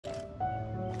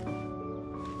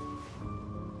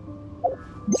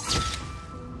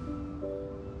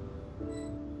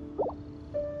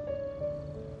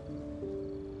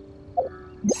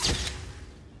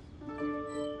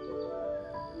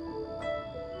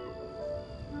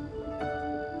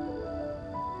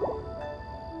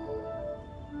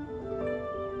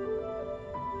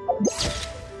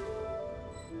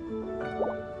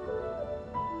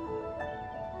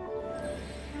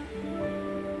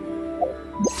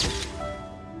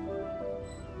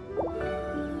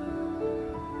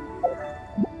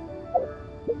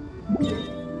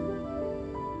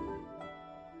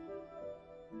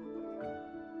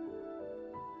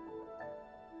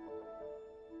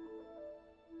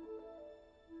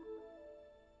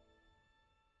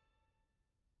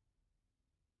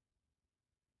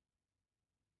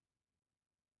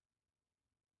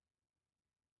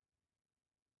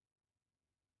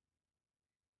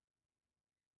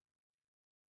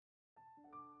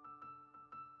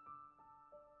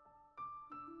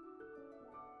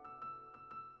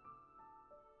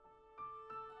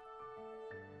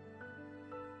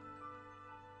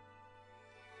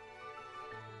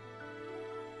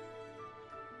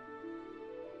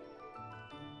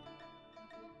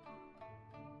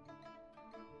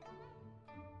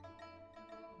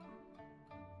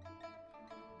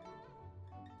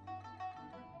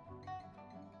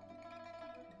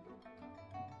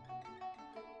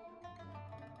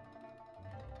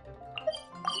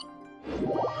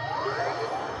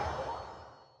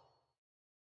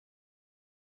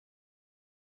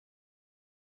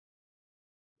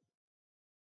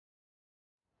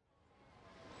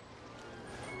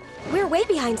We're way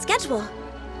behind schedule.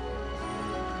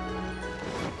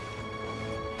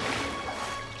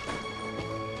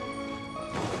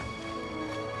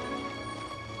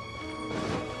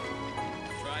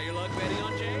 Try your luck betting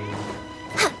on Jade?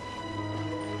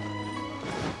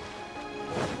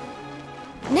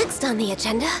 Next on the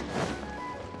agenda.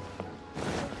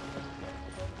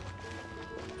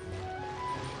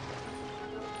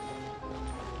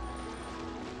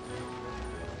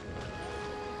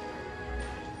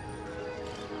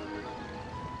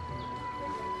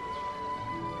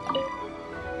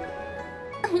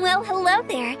 Well, hello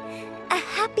there. A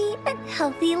happy and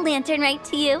healthy lantern rite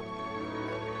to you.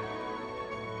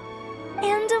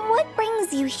 And what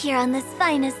brings you here on this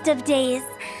finest of days?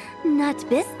 Not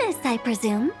business, I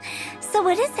presume. So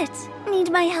what is it? Need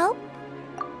my help?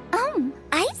 Oh,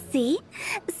 I see.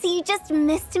 So you just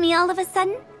missed me all of a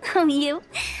sudden? Oh, you?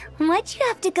 Why'd you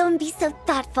have to go and be so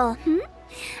thoughtful,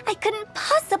 I couldn't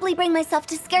possibly bring myself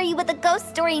to scare you with a ghost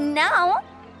story now.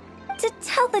 To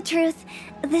tell the truth,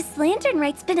 this lantern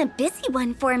rite's been a busy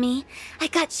one for me. I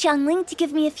got Xiangling to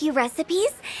give me a few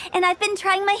recipes, and I've been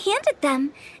trying my hand at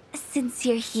them. Since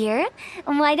you're here,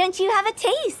 why don't you have a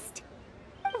taste?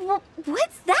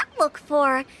 What's that look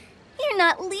for? You're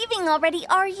not leaving already,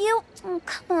 are you? Oh,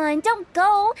 come on, don't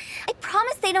go. I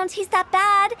promise they don't taste that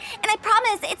bad, and I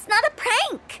promise it's not a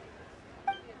prank.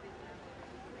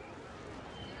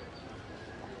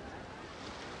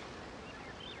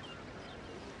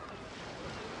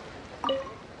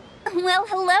 Well,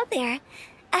 hello there.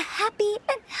 A happy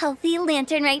and healthy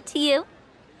lantern rite to you.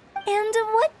 And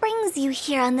what brings you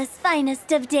here on this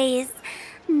finest of days?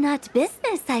 Not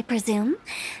business, I presume.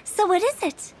 So what is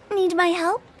it? Need my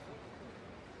help?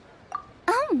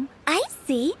 Oh, I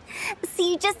see. So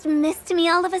you just missed me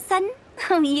all of a sudden?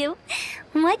 Oh, you?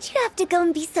 Why'd you have to go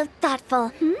and be so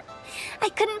thoughtful, I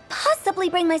couldn't possibly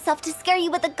bring myself to scare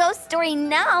you with a ghost story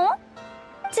now.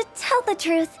 To tell the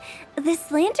truth, this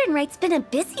lantern rite's been a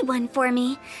busy one for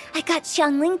me. I got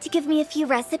Xiangling to give me a few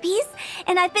recipes,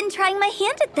 and I've been trying my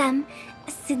hand at them.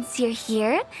 Since you're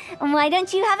here, why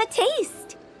don't you have a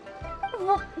taste?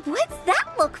 What's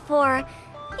that look for?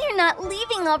 You're not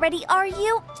leaving already, are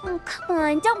you? Oh, come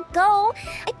on, don't go.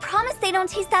 I promise they don't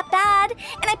taste that bad,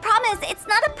 and I promise it's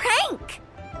not a prank.